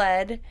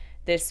misled.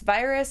 This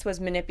virus was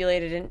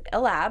manipulated in a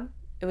lab.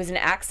 It was an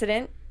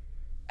accident,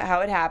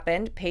 how it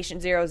happened.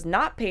 Patient zero is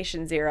not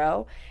patient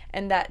zero.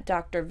 And that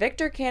Dr.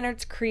 Victor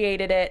Cannerts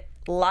created it,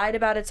 lied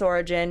about its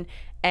origin,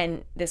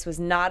 and this was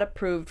not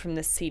approved from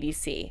the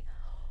CDC.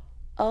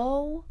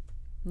 Oh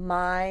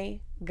my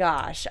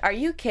gosh. Are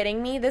you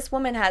kidding me? This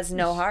woman has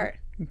no heart.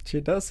 She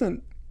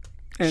doesn't.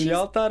 And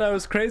y'all thought I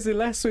was crazy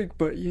last week,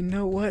 but you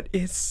know what?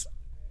 She's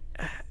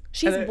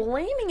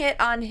blaming it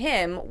on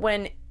him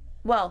when,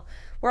 well,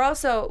 we're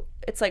also,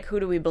 it's like, who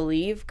do we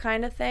believe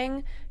kind of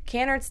thing.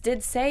 Cannerts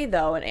did say,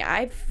 though, and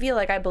I feel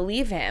like I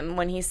believe him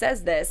when he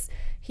says this,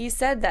 he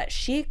said that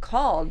she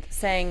called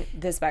saying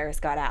this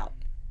virus got out.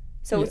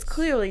 So it's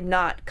clearly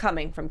not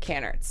coming from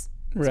Cannerts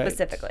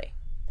specifically.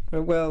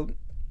 Well,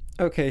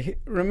 okay,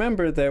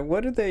 remember that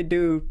what did they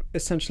do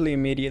essentially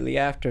immediately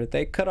after?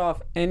 They cut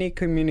off any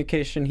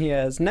communication he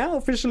has. Now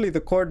officially the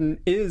cordon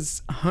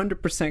is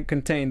 100%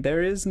 contained.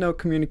 There is no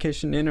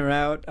communication in or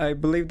out. I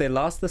believe they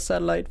lost the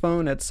satellite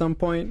phone at some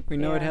point. We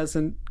know it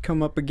hasn't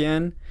come up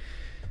again.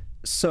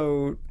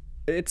 So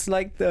it's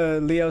like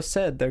Leo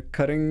said, they're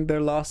cutting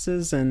their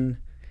losses, and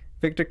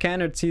Victor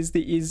Cannerts, he's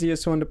the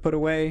easiest one to put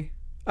away.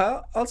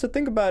 Also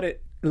think about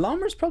it,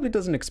 Lammers probably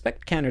doesn't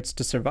expect Cannerts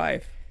to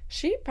survive.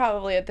 She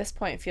probably at this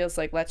point feels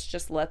like, let's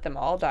just let them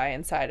all die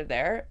inside of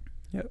there.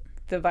 Yep.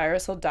 The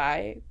virus will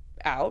die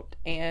out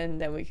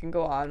and then we can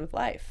go on with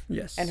life.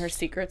 Yes. And her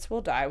secrets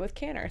will die with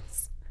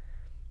Cannerts.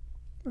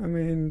 I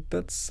mean,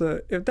 that's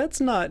if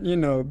that's not, you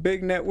know,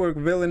 big network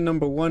villain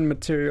 #1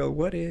 material,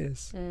 what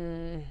is?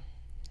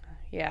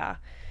 Yeah.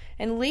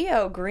 And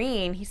Leo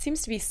Green, he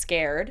seems to be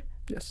scared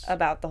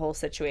about the whole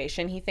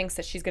situation. He thinks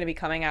that she's going to be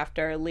coming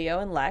after Leo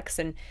and Lex.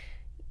 And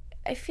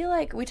I feel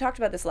like we talked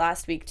about this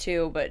last week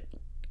too, but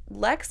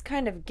Lex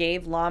kind of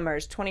gave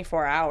Lammers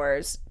 24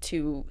 hours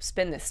to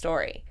spin this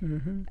story,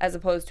 as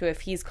opposed to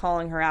if he's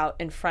calling her out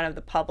in front of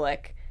the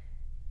public,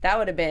 that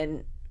would have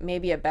been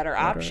maybe a better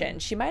option.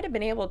 She might have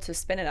been able to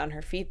spin it on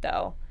her feet,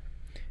 though.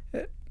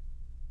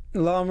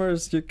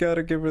 Lammers, you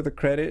gotta give her the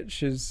credit.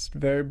 She's a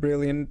very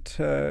brilliant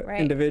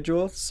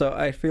individual, so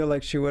I feel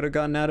like she would have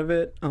gotten out of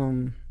it.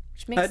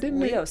 Which makes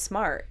Leo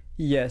smart.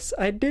 Yes,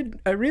 I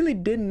really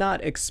did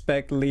not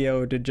expect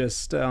Leo to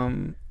just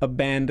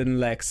abandon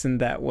Lex in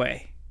that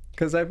way.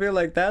 Because I feel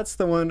like that's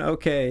the one,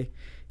 okay,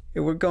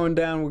 we're going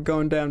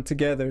down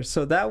together.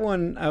 So that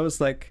one, I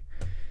was like,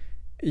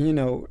 you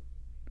know,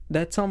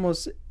 it's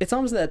almost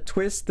that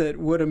twist that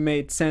would have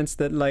made sense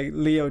that, like,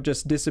 Leo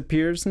just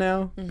disappears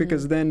now.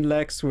 Because then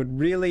Lex would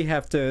really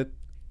have to,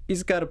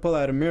 he's got to pull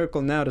out a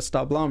miracle now to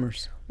stop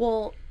Lammers.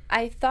 Well,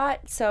 I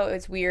thought, so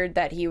it's weird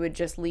that he would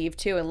just leave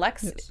too. And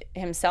Lex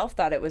himself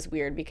thought it was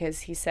weird because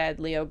he said,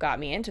 Leo got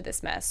me into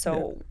this mess.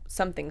 So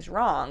something's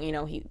wrong. You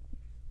know, he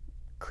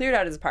cleared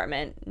out his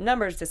apartment,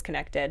 numbers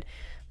disconnected,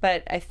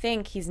 but I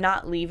think he's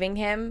not leaving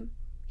him.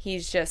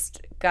 he's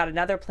just got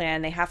another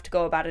plan. They have to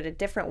go about it a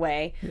different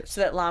way so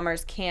that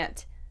Lammers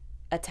can't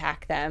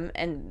attack them,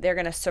 and they're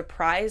going to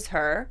surprise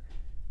her,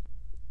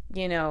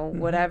 you know,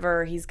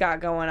 whatever he's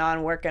got going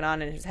on, working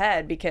on in his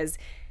head, because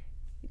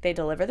they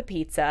deliver the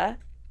pizza.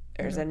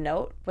 There's a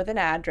note with an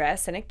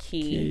address and a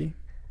key.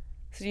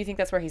 So do you think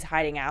that's where he's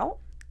hiding out?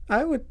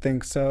 I would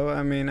think so.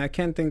 I mean, I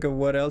can't think of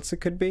what else it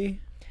could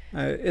be.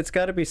 It's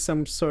got to be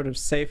some sort of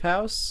safe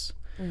house.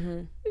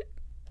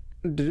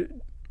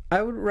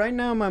 Right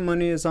now, my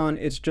money is on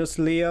it's just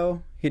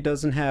Leo. He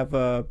doesn't have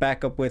a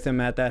backup with him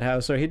at that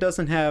house, or he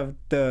doesn't have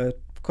the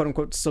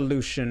quote-unquote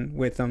solution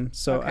with him.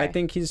 So I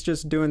think he's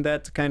just doing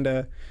that to kind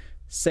of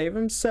save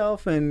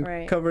himself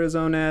and cover his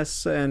own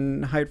ass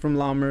and hide from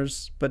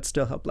Lammers, but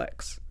still help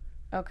Lex.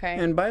 Okay.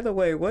 And by the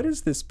way, what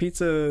is this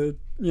pizza,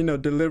 you know,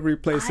 delivery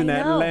place in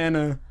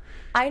Atlanta?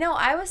 I know.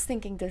 I was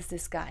thinking, does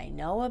this guy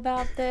know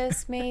about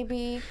this,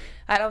 maybe?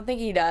 I don't think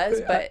he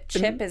does, but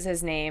Chip is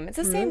his name. It's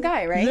the same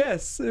guy, right?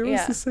 Yes, it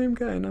was the same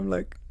guy. And I'm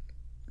like,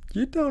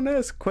 you don't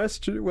ask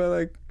questions. Well,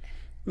 like,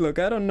 look,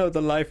 I don't know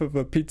the life of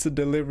a pizza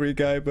delivery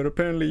guy, but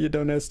apparently you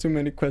don't ask too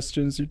many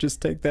questions. You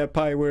just take that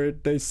pie where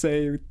they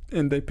say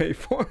and they pay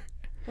for.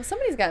 Well,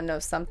 somebody's got to know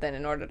something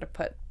in order to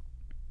put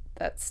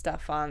that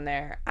stuff on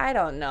there. I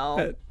don't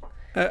know.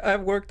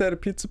 I've worked at a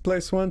pizza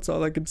place once.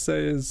 All I could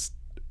say is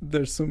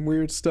there's some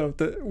weirder stuff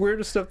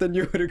than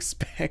you would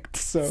expect.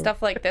 So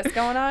stuff like this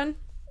going on?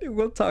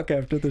 We'll talk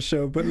after the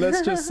show, but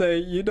let's just say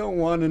you don't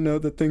want to know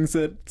the things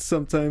that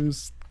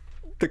sometimes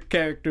the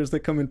characters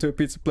that come into a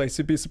pizza place,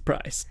 you'd be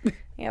surprised.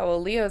 Yeah,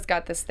 well, Leo's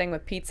got this thing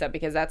with pizza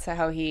because that's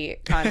how he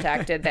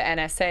contacted the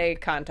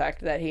NSA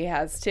contact that he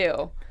has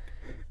too.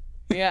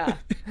 Yeah.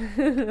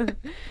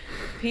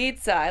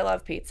 Pizza. I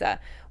love pizza.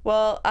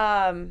 Well,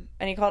 and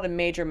he called him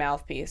Major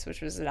Mouthpiece,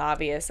 which was an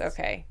obvious,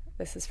 okay,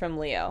 this is from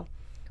Leo.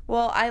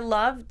 Well, I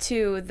love,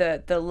 too,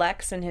 the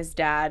Lex and his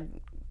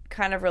dad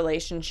kind of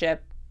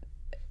relationship.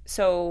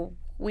 So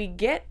we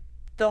get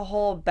the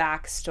whole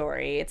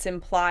backstory. It's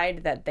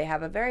implied that they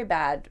have a very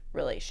bad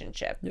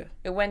relationship. Yeah.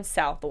 It went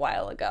south a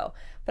while ago.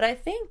 But I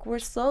think we're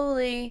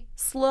slowly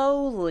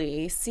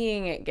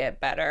seeing it get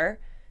better.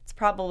 It's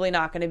probably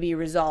not going to be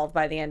resolved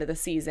by the end of the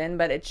season,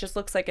 but it just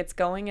looks like it's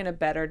going in a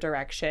better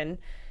direction.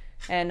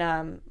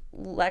 And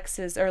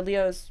Lex's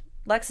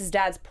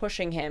dad's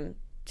pushing him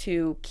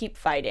to keep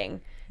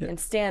fighting and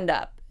stand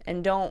up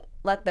and don't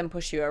let them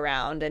push you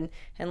around. And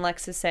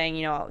Lex is saying,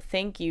 you know,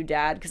 thank you,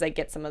 Dad, because I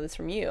get some of this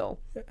from you.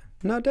 Yeah.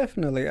 No,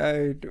 definitely.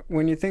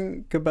 When you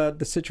think about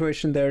the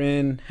situation they're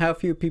in, how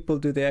few people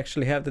do they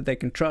actually have that they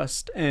can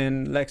trust?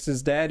 And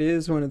Lex's dad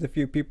is one of the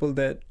few people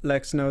that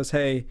Lex knows,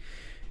 hey,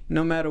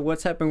 no matter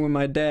what's happened with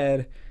my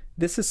dad,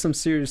 this is some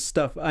serious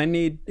stuff. I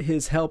need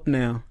his help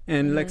now.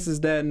 And Lex's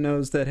dad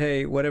knows that,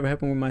 hey, whatever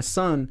happened with my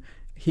son,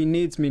 he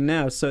needs me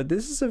now. So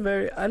this is a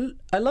very,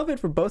 I love it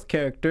for both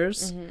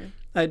characters.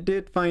 I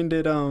did find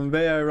it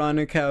very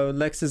ironic how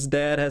Lex's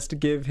dad has to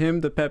give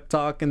him the pep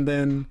talk, and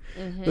then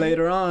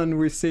later on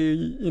we see,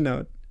 you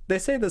know, they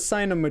say the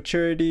sign of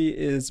maturity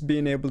is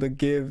being able to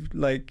give,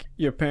 like,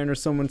 your parent or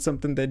someone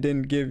something they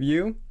didn't give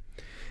you.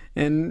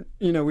 And,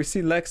 you know, we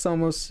see Lex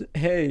almost,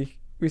 hey,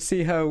 we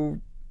see how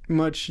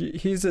much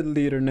he's a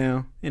leader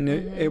now and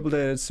able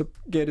to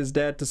get his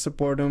dad to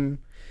support him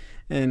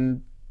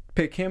and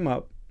pick him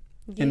up.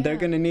 And they're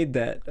going to need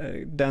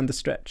that down the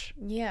stretch.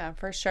 Yeah,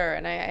 for sure.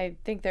 And I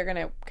think they're going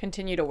to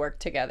continue to work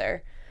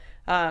together.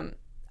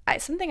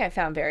 Something I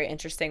found very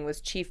interesting was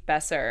Chief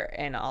Besser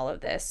in all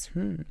of this.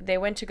 They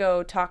went to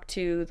go talk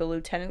to the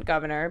lieutenant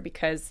governor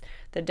because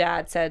the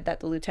dad said that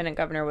the lieutenant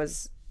governor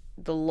was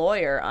the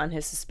lawyer on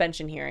his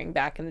suspension hearing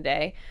back in the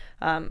day.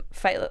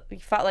 He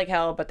fought like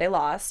hell, but they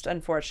lost,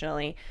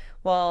 unfortunately.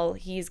 Well,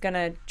 he's going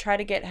to try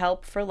to get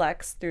help for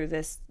Lex through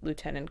this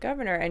lieutenant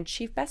governor. And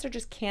Chief Besser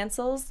just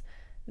cancels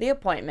the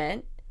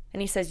appointment, and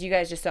he says, you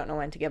guys just don't know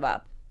when to give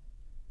up.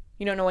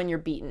 You don't know when you're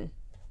beaten.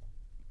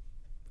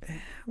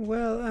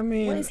 Well, I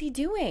mean, what is he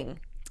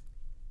doing?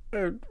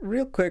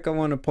 Real quick, I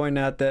want to point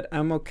out that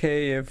I'm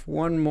okay if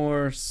one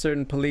more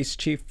certain police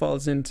chief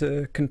falls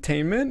into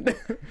containment.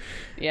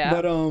 Yeah.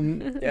 But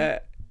yeah,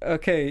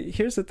 okay,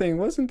 here's the thing.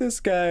 Wasn't this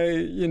guy,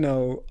 you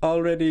know,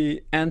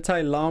 already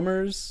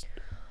anti-Lammers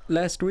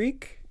last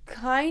week?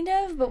 Kind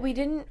of, but we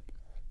didn't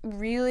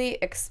really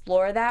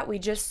explore that. We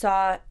just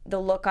saw the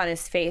look on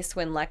his face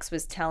when Lex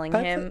was telling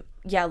him,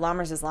 yeah,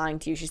 Lammers is lying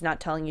to you, she's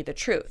not telling you the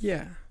truth.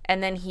 Yeah.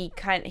 And then he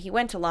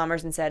went to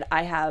Lammers and said,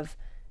 I have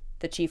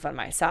the chief on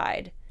my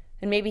side.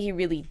 And maybe he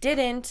really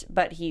didn't,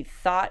 but he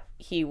thought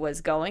he was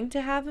going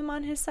to have him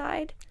on his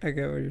side. I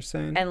get what you're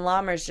saying. And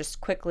Lammers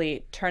just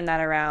quickly turned that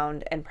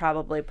around and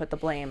probably put the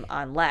blame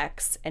on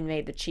Lex and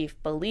made the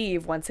chief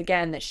believe once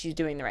again that she's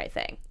doing the right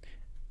thing.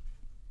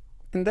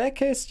 In that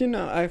case, you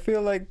know, I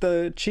feel like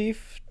the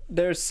chief,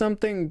 there's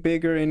something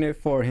bigger in it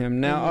for him.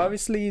 Now,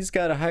 obviously, he's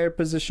got a higher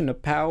position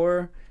of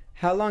power.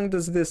 How long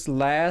does this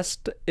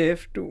last?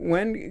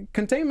 When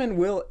containment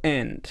will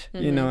end,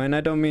 you know, and I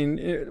don't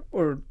mean,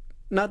 or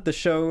not the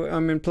show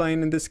I'm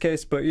implying in this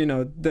case, but, you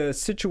know, the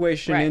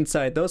situation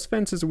inside, those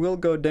fences will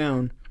go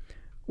down.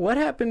 what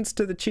happens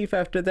to the chief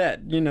after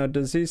that? You know,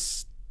 does he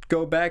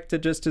go back to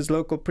just his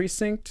local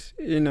precinct?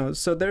 You know,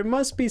 so there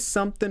must be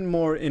something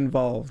more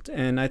involved,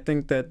 and I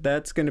think that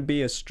that's going to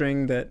be a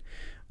string that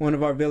one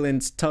of our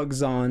villains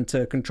tugs on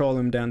to control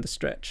him down the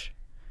stretch.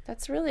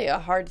 That's really a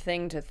hard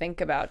thing to think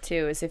about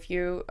too, is if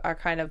you are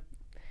kind of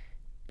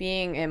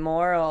being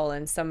immoral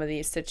in some of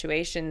these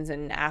situations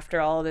and after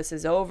all of this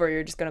is over,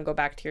 you're just going to go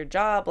back to your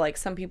job. Like,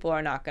 some people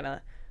are not going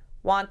to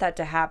want that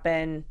to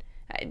happen.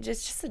 It's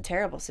just a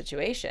terrible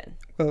situation.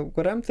 Well,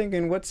 what I'm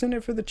thinking, what's in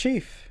it for the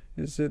chief?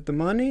 Is it the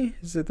money?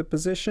 Is it the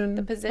position?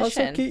 The position.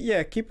 Also,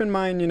 keep in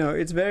mind, you know,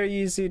 it's very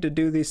easy to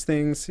do these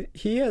things.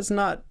 He has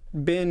not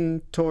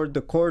been toward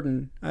the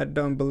cordon, I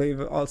don't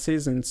believe, all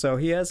season, so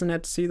he hasn't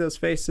had to see those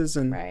faces.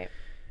 And right.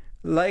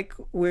 Like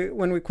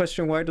when we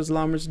question why does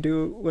Lammers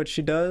do what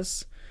she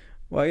does,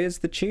 why is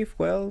the chief?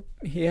 Well,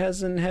 he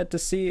hasn't had to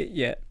see it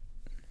yet.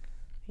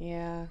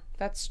 Yeah,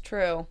 that's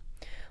true.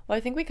 Well, I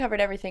think we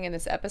covered everything in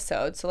this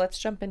episode, so let's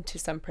jump into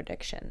some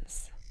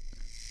predictions.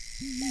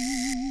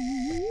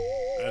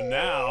 And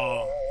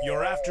now,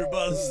 your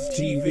AfterBuzz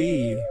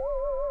TV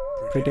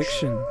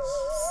predictions.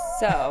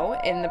 So,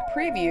 in the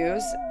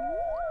previews,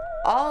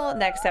 all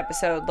next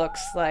episode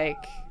looks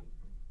like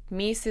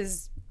Mies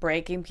is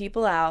breaking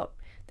people out.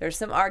 There's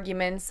some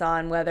arguments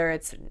on whether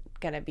it's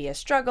going to be a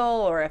struggle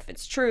or if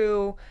it's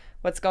true,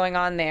 what's going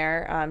on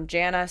there.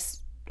 Jana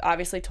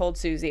obviously told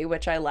Susie,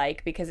 which I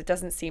like, because it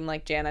doesn't seem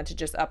like Jana to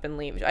just up and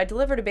leave. I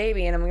delivered a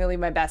baby and I'm going to leave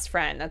my best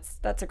friend.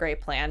 That's a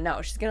great plan.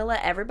 No, she's going to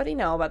let everybody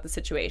know about the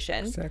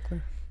situation.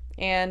 Exactly.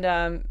 And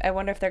I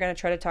wonder if they're going to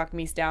try to talk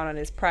Mies down on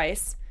his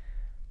price.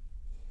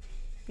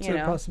 It's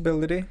a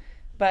possibility.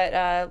 But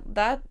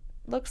that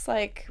looks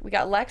like we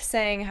got Lex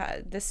saying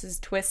this is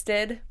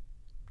twisted.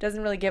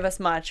 Doesn't really give us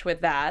much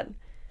with that.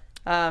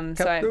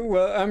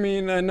 Well, I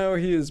mean, I know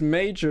he is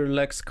Major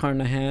Lex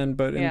Carnahan,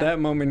 but in that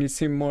moment he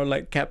seemed more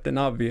like Captain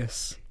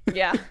Obvious.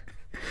 Yeah,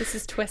 this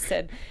is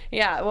twisted.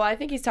 Yeah, well, I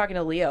think he's talking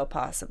to Leo,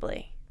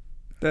 possibly.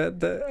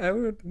 That I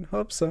would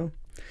hope so.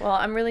 Well,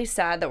 I'm really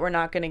sad that we're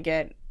not going to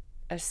get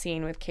a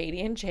scene with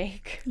Katie and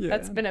Jake. Yeah,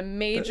 that's been a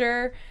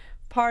major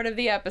part of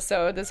the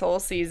episode this whole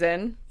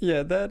season.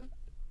 Yeah,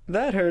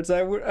 that hurts.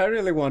 I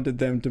really wanted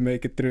them to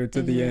make it through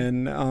to the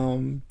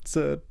end.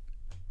 So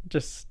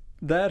just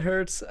that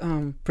hurts.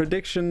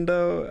 Prediction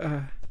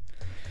though,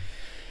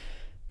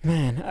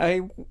 man,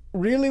 I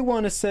really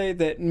want to say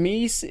that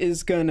Mies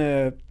is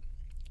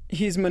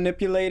he's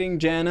manipulating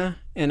Jana,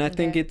 and I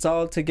think it's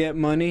all to get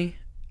money.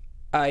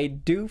 I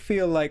do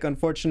feel like,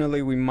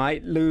 unfortunately, we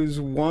might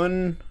lose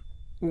one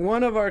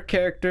of our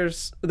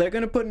characters. They're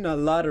gonna put in a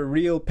lot of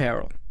real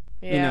peril.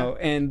 You know,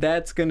 and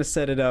that's gonna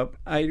set it up.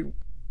 I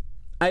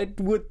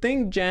would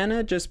think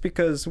Jana, just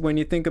because when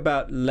you think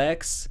about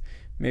Lex,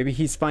 maybe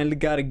he's finally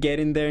got to get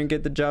in there and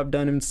get the job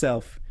done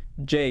himself.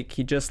 Jake,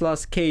 he just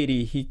lost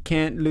Katie. He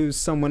can't lose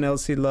someone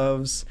else he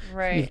loves.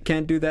 Right. He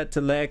can't do that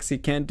to Lex. He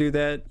can't do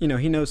that. You know,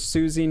 he knows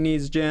Susie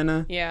needs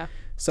Jana. Yeah.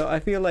 So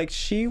I feel like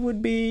she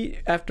would be,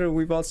 after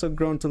we've also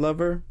grown to love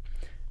her,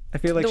 I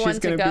feel like she's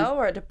going to go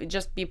or to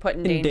just be put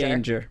in danger? In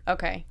danger.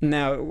 Okay.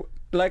 Now,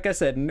 like I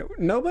said,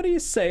 nobody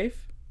is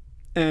safe.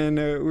 And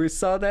we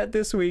saw that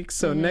this week.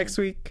 So next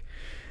week,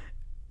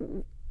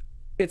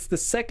 it's the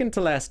second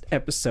to last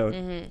episode.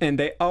 And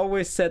they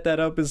always set that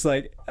up as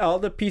like all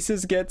the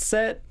pieces get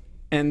set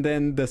and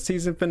then the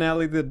season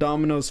finale, the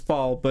dominoes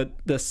fall. But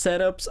the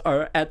setups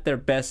are at their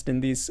best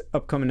in these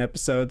upcoming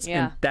episodes.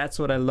 Yeah. And that's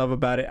what I love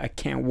about it. I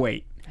can't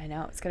wait. I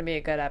know. It's going to be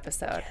a good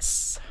episode.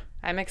 Yes.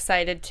 I'm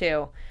excited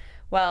too.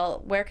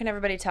 Well, where can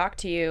everybody talk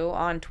to you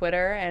on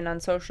Twitter and on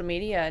social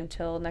media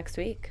until next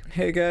week?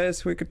 Hey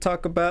guys, we could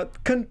talk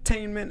about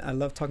containment. I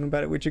love talking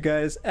about it with you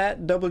guys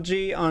at Double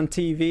G on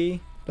TV.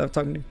 Love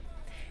talking to you.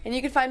 And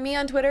you can find me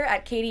on Twitter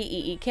at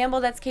Katie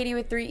Campbell. That's Katie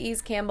with 3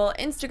 E's Campbell.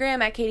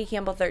 Instagram at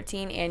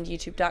KatieCampbell13 and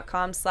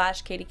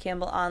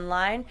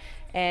YouTube.com/KatieCampbellOnline.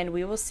 And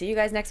we will see you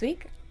guys next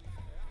week.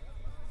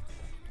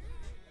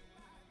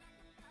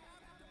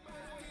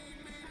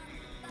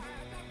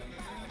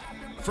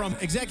 From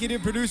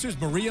executive producers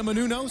Maria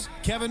Menounos,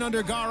 Kevin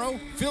Undergaro,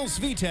 Phil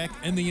Svitek,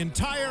 and the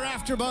entire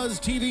AfterBuzz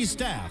TV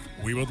staff,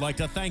 we would like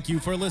to thank you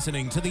for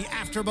listening to the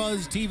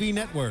AfterBuzz TV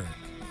network.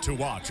 To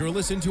watch or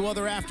listen to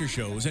other after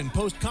shows and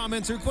post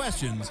comments or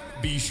questions,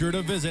 be sure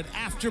to visit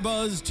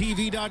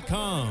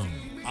AfterBuzzTV.com.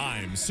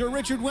 I'm Sir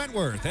Richard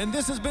Wentworth, and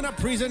this has been a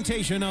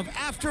presentation of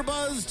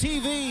AfterBuzz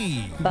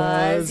TV.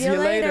 Buzz you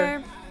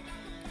later.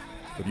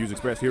 The views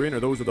expressed herein are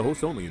those of the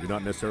hosts only and do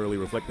not necessarily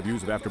reflect the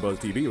views of AfterBuzz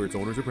TV or its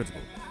owners or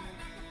principals.